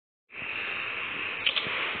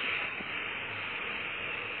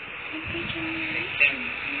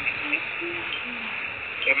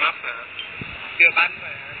Cái map hả? Chưa bắn mà.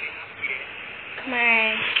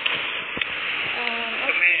 Khmer.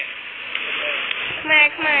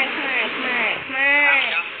 Khmer.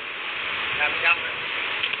 Làm chăm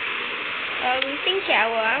à? Xin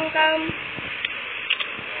chào ăn cơm.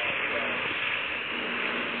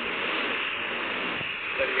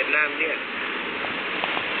 Từ Việt Nam chứ.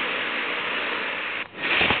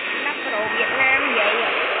 Đắp đồ Việt Nam vậy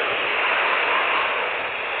à?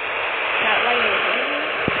 Rồi bây giờ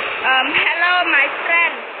hello my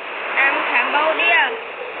friend. I'm Cambodia.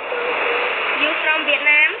 You from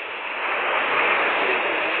Vietnam?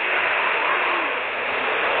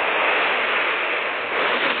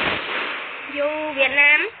 You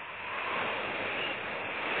Vietnam?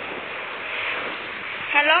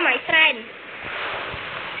 Hello my friend.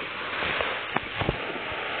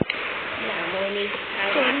 Là môi đi.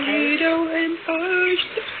 Còn gì đâu em ơi,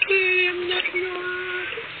 tất khi em nhắc nhở.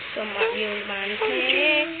 Sao mặt dương bàn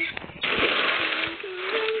thế?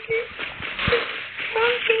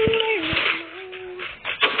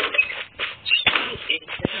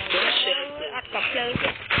 Ất cọc chơi chứ.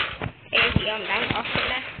 Em chỉ ông đang off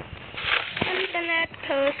ra. Internet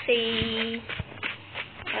thơ xì.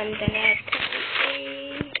 Internet thơ xì.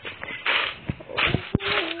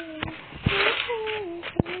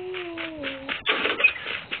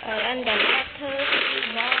 Internet thơ xì.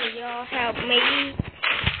 Warrior help me.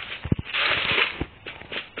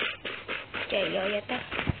 Chạy vô vậy ta.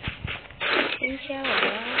 Xin chào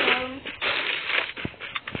ông.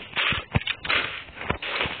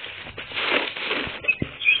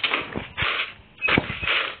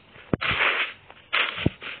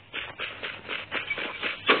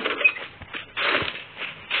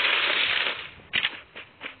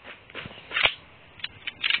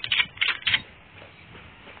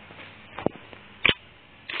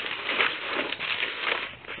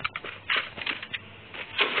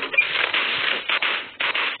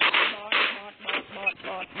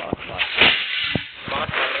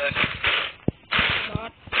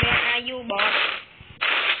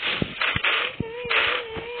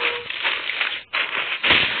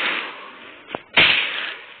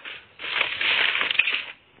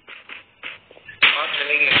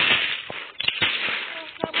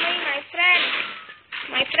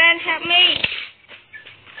 Help me.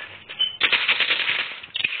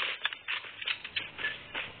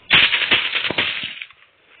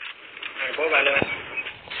 Bố bạn ơi.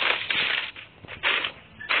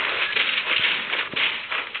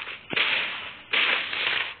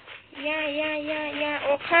 Yeah.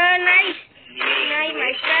 Okay, nice. Nice,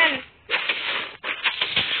 my friend.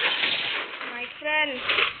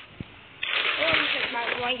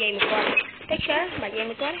 Bạn quay về một quạt. Thích chứ, bạn về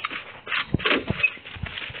một quạt.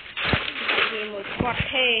 Về một quạt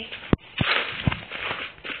thề.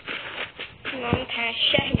 Ngon thà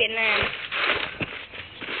xe Việt Nam.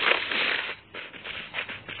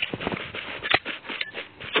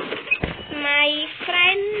 My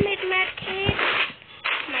friend made my kid.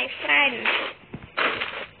 My friend.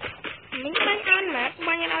 Mình bán on mà,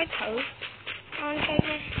 bao nhiêu đôi thử. On chơi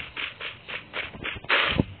nha.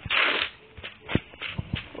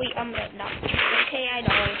 Quy âm được đọc. Ok ai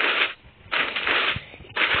rồi.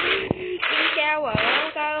 Xin chào vợ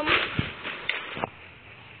ăn cơm.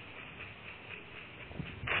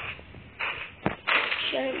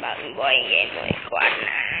 Chơi bận quay về mười quạt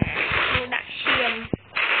nè. Cô đặt xiêm.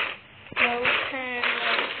 Đâu tha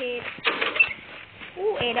đâu thịt.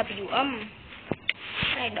 EW âm.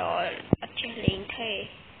 Hai đồ bắt trên liền thề.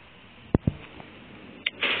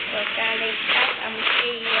 Rồi ca lên tắt âm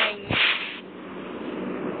khi anh.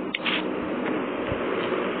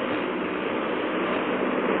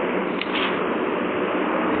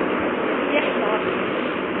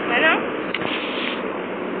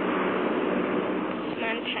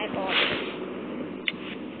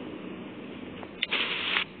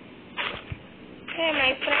 Hey,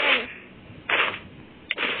 my friend.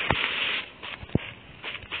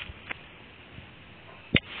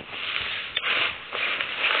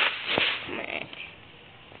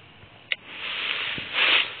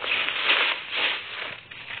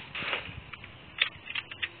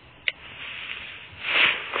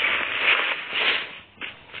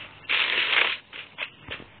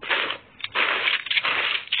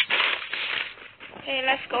 Okay,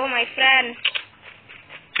 let's go, my friend.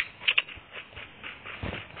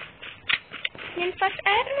 Nhìn first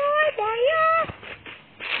aid rồi, boy.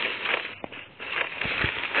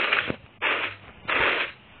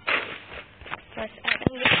 First aid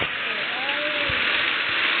đang đi.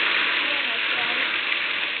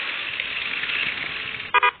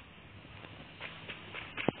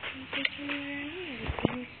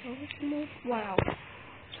 Wow.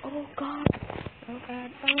 Oh God. Oh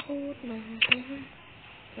God. Oh hút mà.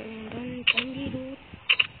 Don't tránh đi đút.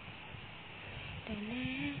 Để nè.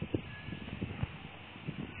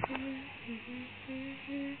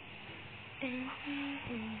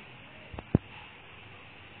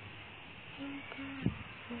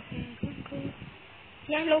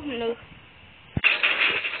 Giá lúc nữa.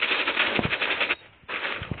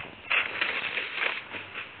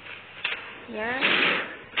 Giá.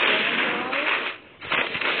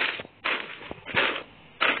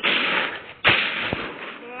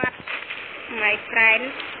 What? My friend.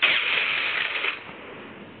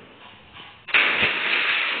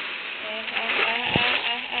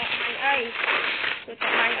 Tôi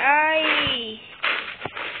tại bánh ơi.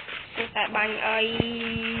 Tôi tại bánh ơi.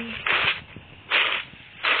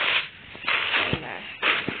 Đây nè.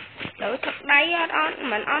 Đỡ thật đấy on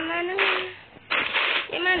mình on lên nó.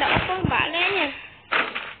 Nhưng mà đỡ con bạn đấy nha.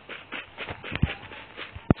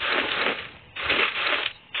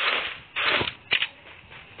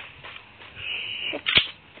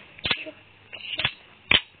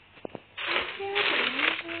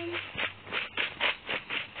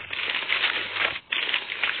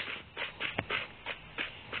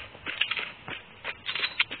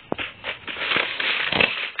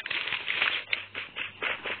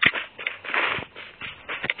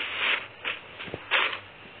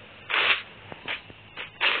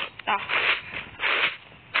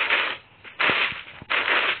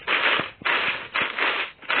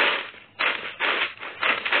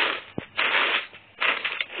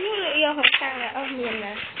 Không sao là ở miền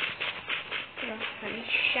nè. Rồi mình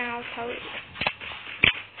sao thôi.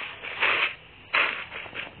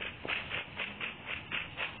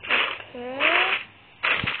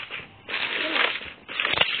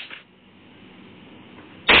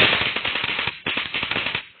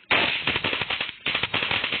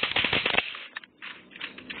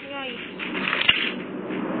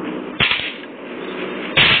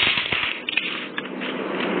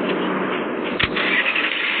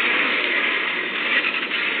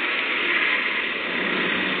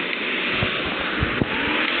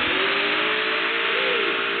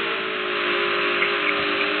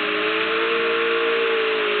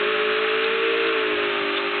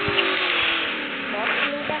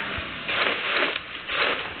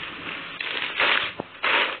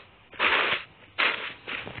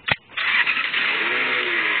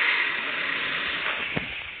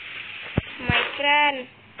 Grand.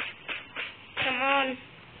 Come on.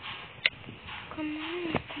 Come on.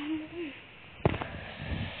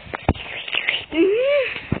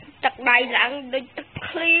 Tập đầy lặng được tập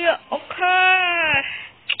clear. Ok.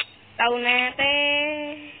 Tàu nè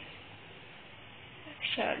tê.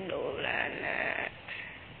 Sợ đủ là nè.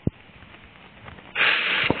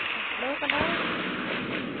 Đâu có đâu.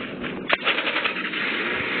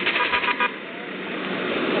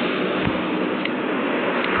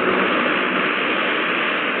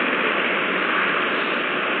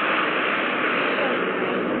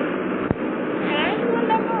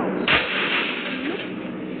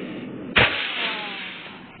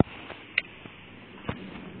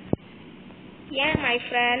 Yeah, my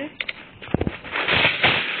friend.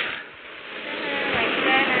 My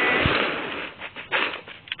friend.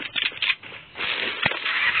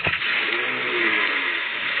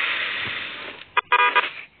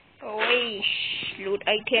 Ôi, lụt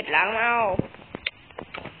ấy thiệt lắm mau.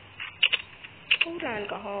 Cú làn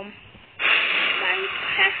cả hôm. Bánh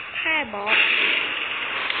hai bọt.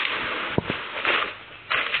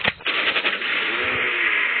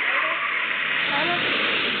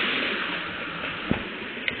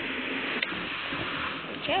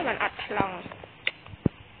 Chế bạn ọt lòng.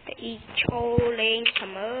 Để y chô lên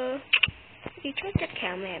thầm ơ. Y chốt chất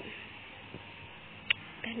khả mềm.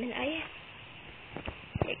 Bên bên ấy.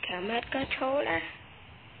 Để khả mệt có chô ra.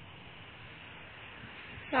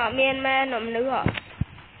 Nó miên mà nộm nữ hả?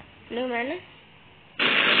 Nữ mà nó.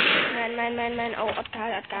 Man. Ô, ọt cao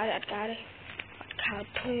đi. ọt cao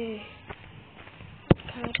thuê.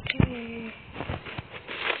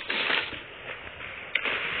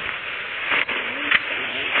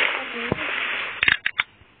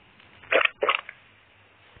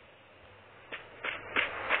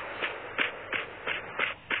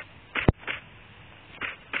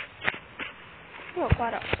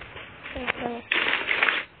 Qua rồi. Đây.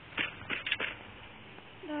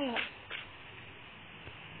 Đó là.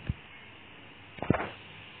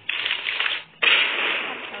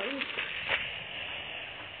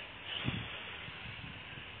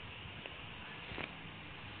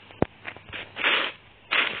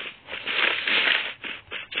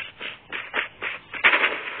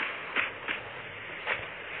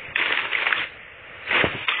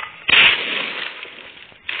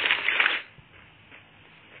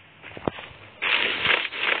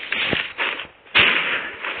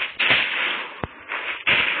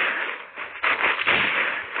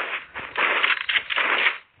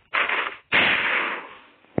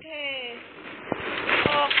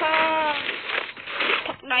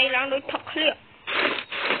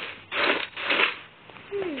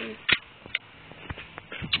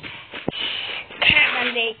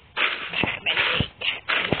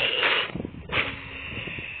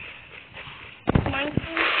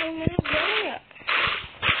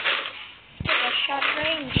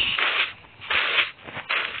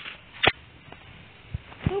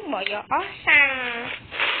 bỏ gió sang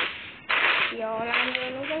gió làm gì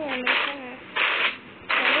nó có nhà mình sang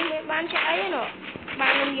à mấy bán trái nó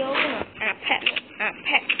bán lên vô nó pet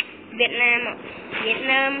Việt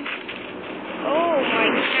Nam oh my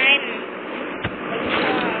god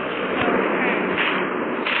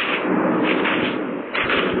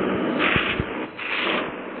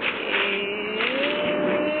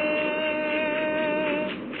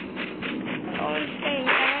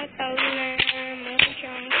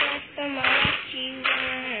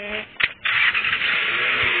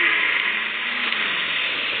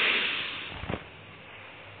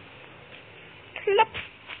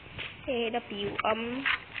W âm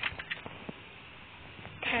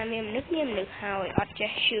thà miền nước hồi ọt cha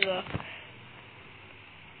sure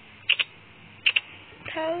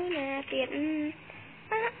thơ nè tiền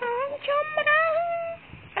chôm đâu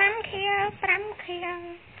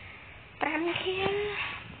pram kia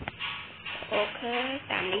ok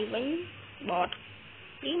tạm đi bánh bọt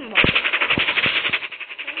kiếm bọt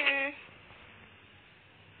nè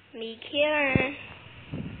mì kia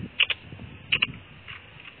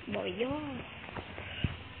bỏ gió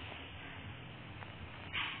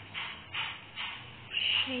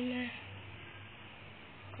hay nè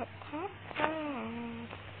cọp khóc đó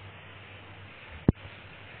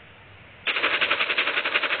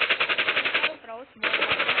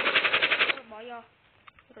bỏ vô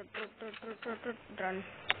run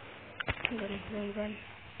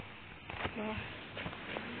rồi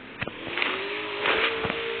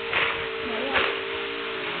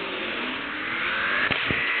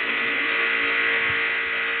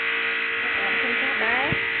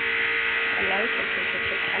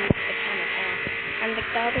ăn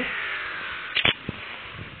được đâu đi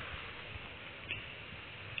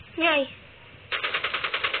nhảy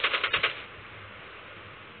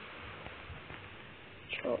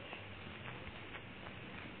chỗ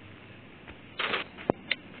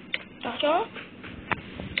đó chó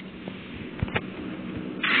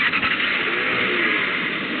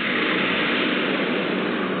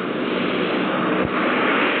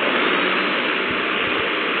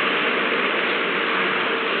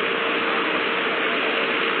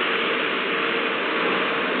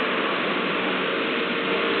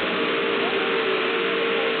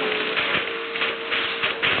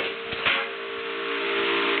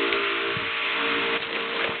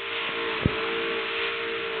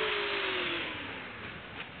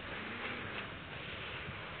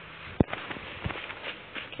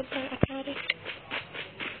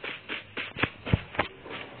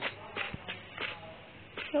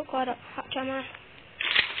Lúc qua được họ cho mà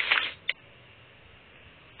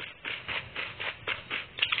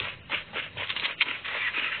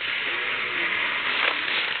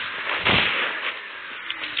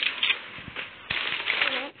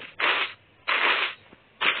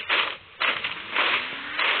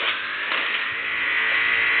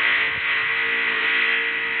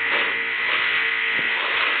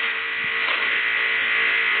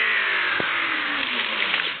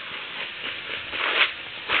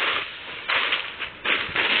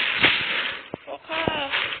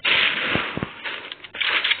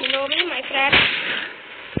my friend.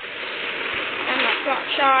 I'm not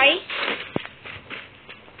shy.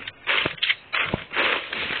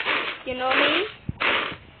 You know me?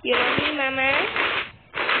 You know me, mama?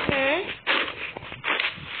 Hả?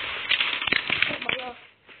 Bỏ vô.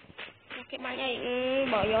 Cái bánh này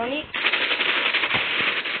bỏ vô đi.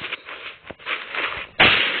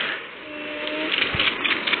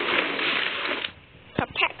 Khập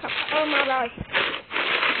khát mau rồi.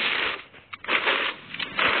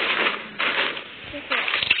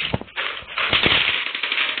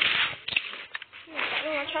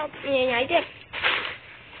 Cho nhảy tiếp.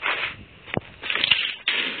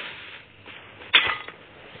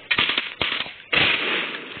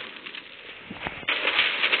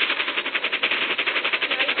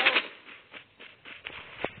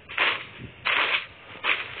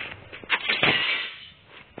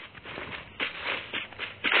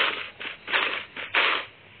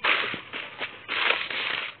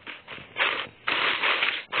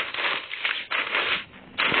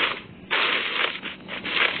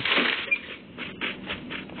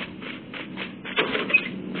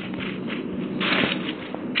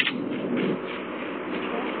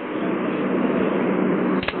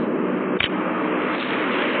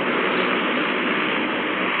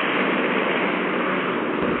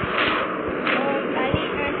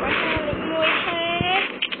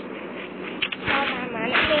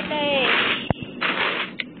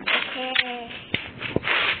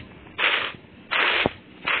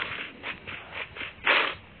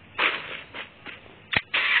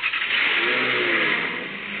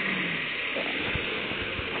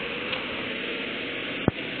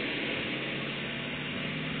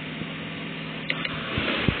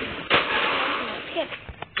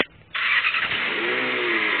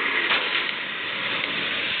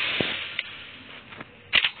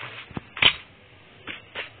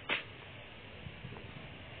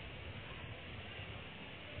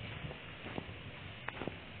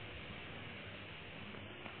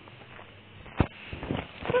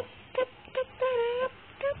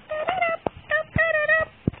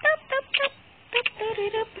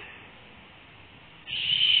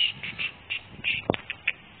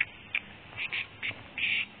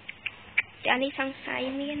 ចានេះសង្ស័យ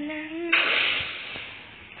មានណាស់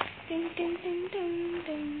ទឹងទឹងទឹងទឹង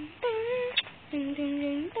ទឹងទឹងទឹងទឹង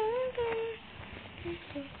ទឹងទឹងទឹង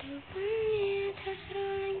ទៅទៅវិញថាស្រ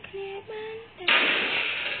ឡាញ់គ្នាបានទេ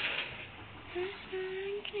ថាស្រឡា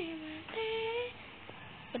ញ់គ្នាបានទេ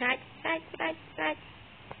ផ្ដាច់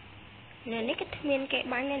នេះក៏គ្មានគេ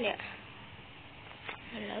បាញ់ដែរនេះ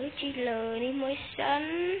ឥឡូវជីលើនេះមួយសិន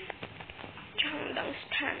ចង់ដឹងស្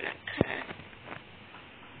ថានភាព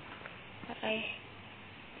អី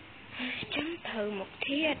ចាំត្រូវមក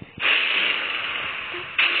ទៀត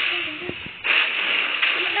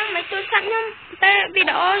មិនដឹងមិនទូរស័ព្ទខ្ញុំតែវី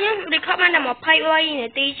ដេអូខ្ញុំរីខបបានតែ23នា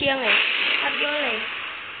ទីជាងឯងអត់យល់ទេ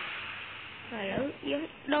ឥឡូវយើង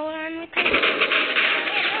ដូរឡានមួយទៀត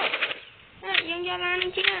យើងយកឡាន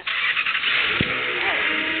នេះជា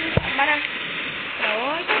បាត់ហើយអូ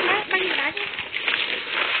យចាំណាបាញ់ដាច់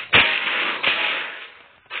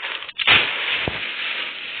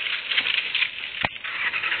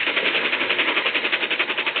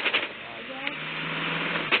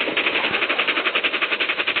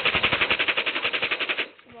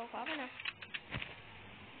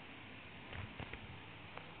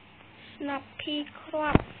ស្នប់ធីគ្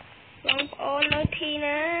រាប់បងប្អូននៅទី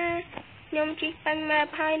ណាខ្ញុំជិះបាញ់ម៉ែ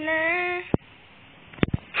ហើយណា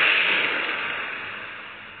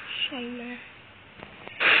ឆ្លៃណា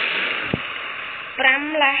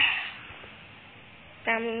5លាស់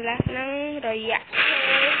ហ្នឹងរយៈពេ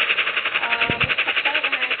លទៅប្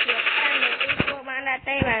រហែលជា5នាទីធ្វើបានដែរ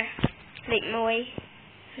ទេបាទលេខ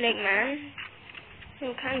1លេខម៉ាន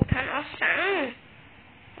សំខាន់អស់សាំង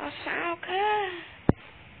អូខេ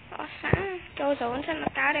អស់សាំងចូលហ្សូនសិនម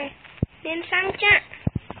កកើតទេមានសាំងចាក់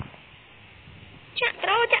ត្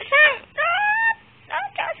រូវចាក់សាំងត្រូវ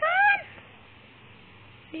ចាក់សាំង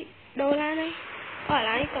នេះដូរឡាននេះឥ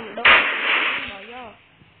ឡូវនេះកុំដូរមកយក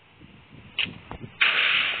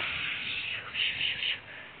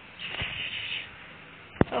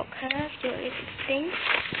អូខេជួយ editing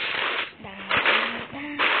ដា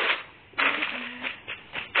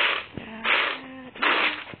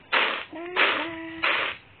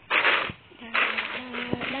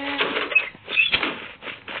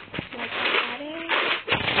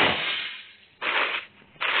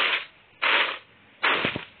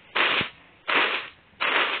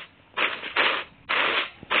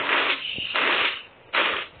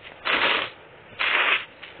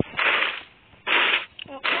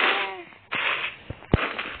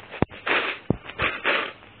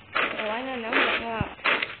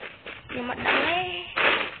ខ្ញុំអត់ដឹងទេ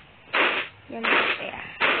ខ្ញុំមកផ្ទះ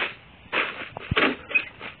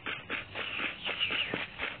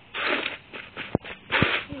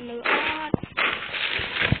លឺអត់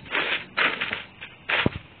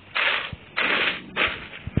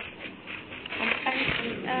កំ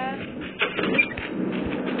ប៉ាំង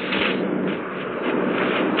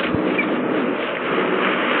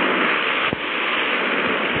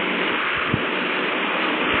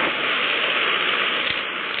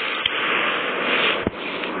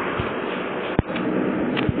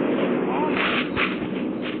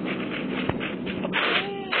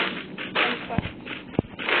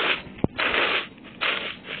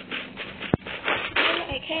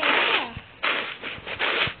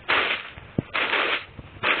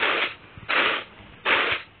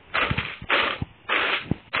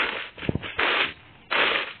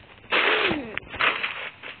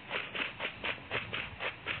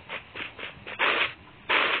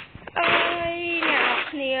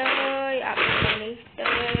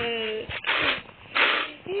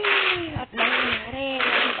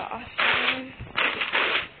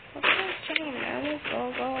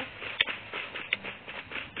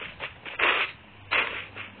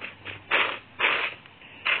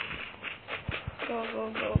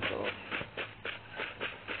go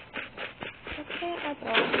អូខេអត់ប្រ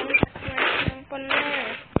ហែលឆ្នាំប៉ុណ្ណា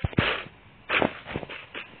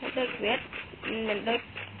ដូចមិនដូច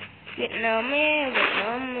វៀតណាមទេវៀត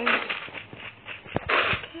ណាម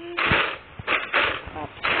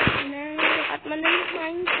អត់មិនដឹងបា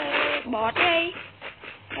ញ់ទៅបតទេ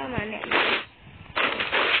តាមអាអ្នក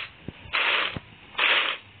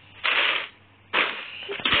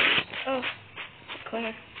អូឃើ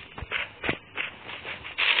ញ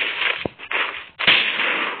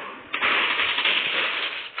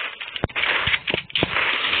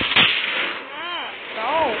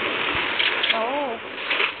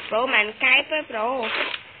bro màn cái với bro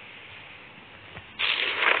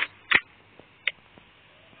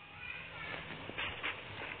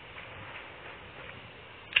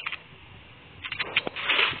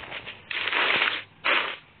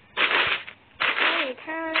người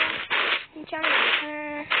tha cho người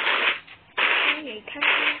tha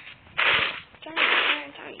chẳng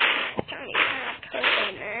khơi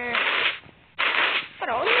tên nè bắt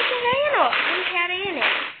đầu nó cái đấy rồi anh theo đi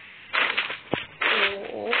nè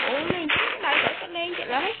ủa lên chúng lại rồi lên chạy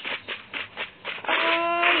lấy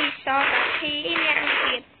ôi sao cả khi nhang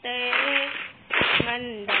thiệt tệ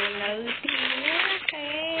mình đầu nữ thì nhớ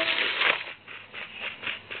thế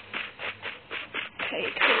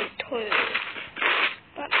thôi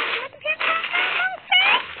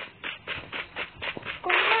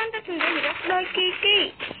con ta thường bị rắc đôi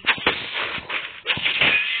Kiki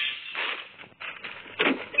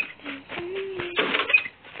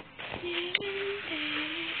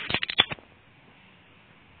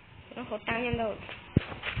nó hột tăng nhanh rồi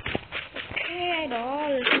ok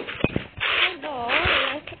idol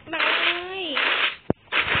là thất bại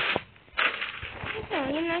idol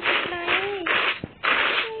nhưng nó thất bại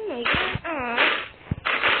người ta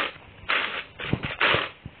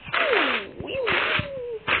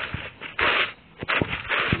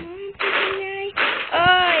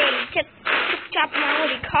ơi chật chập mau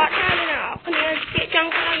đi khó ra đi nào con này chị trong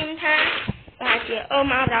cái em tha và chị ôm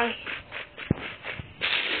mau rồi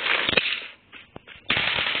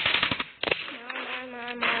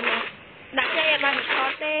đặt cho em bằng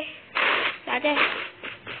khó đi đặt cho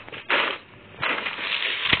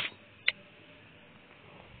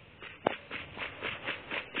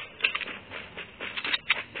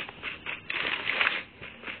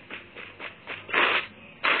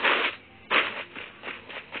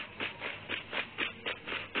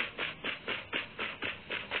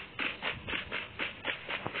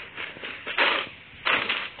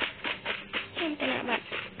tên nào bạn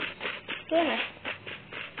trước này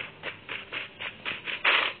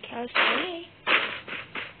kéo xuống đi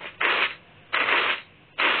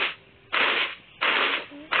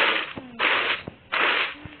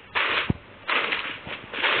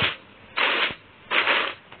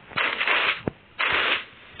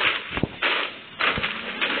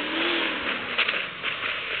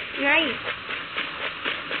ngay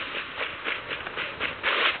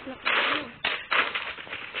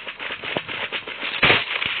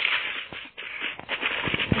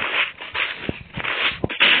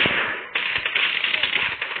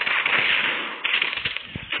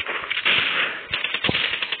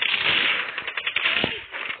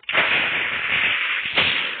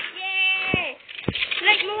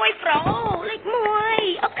lịch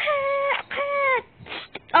mùi ok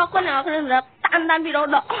con nào con được tan video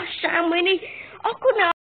đó sang mới đi con nào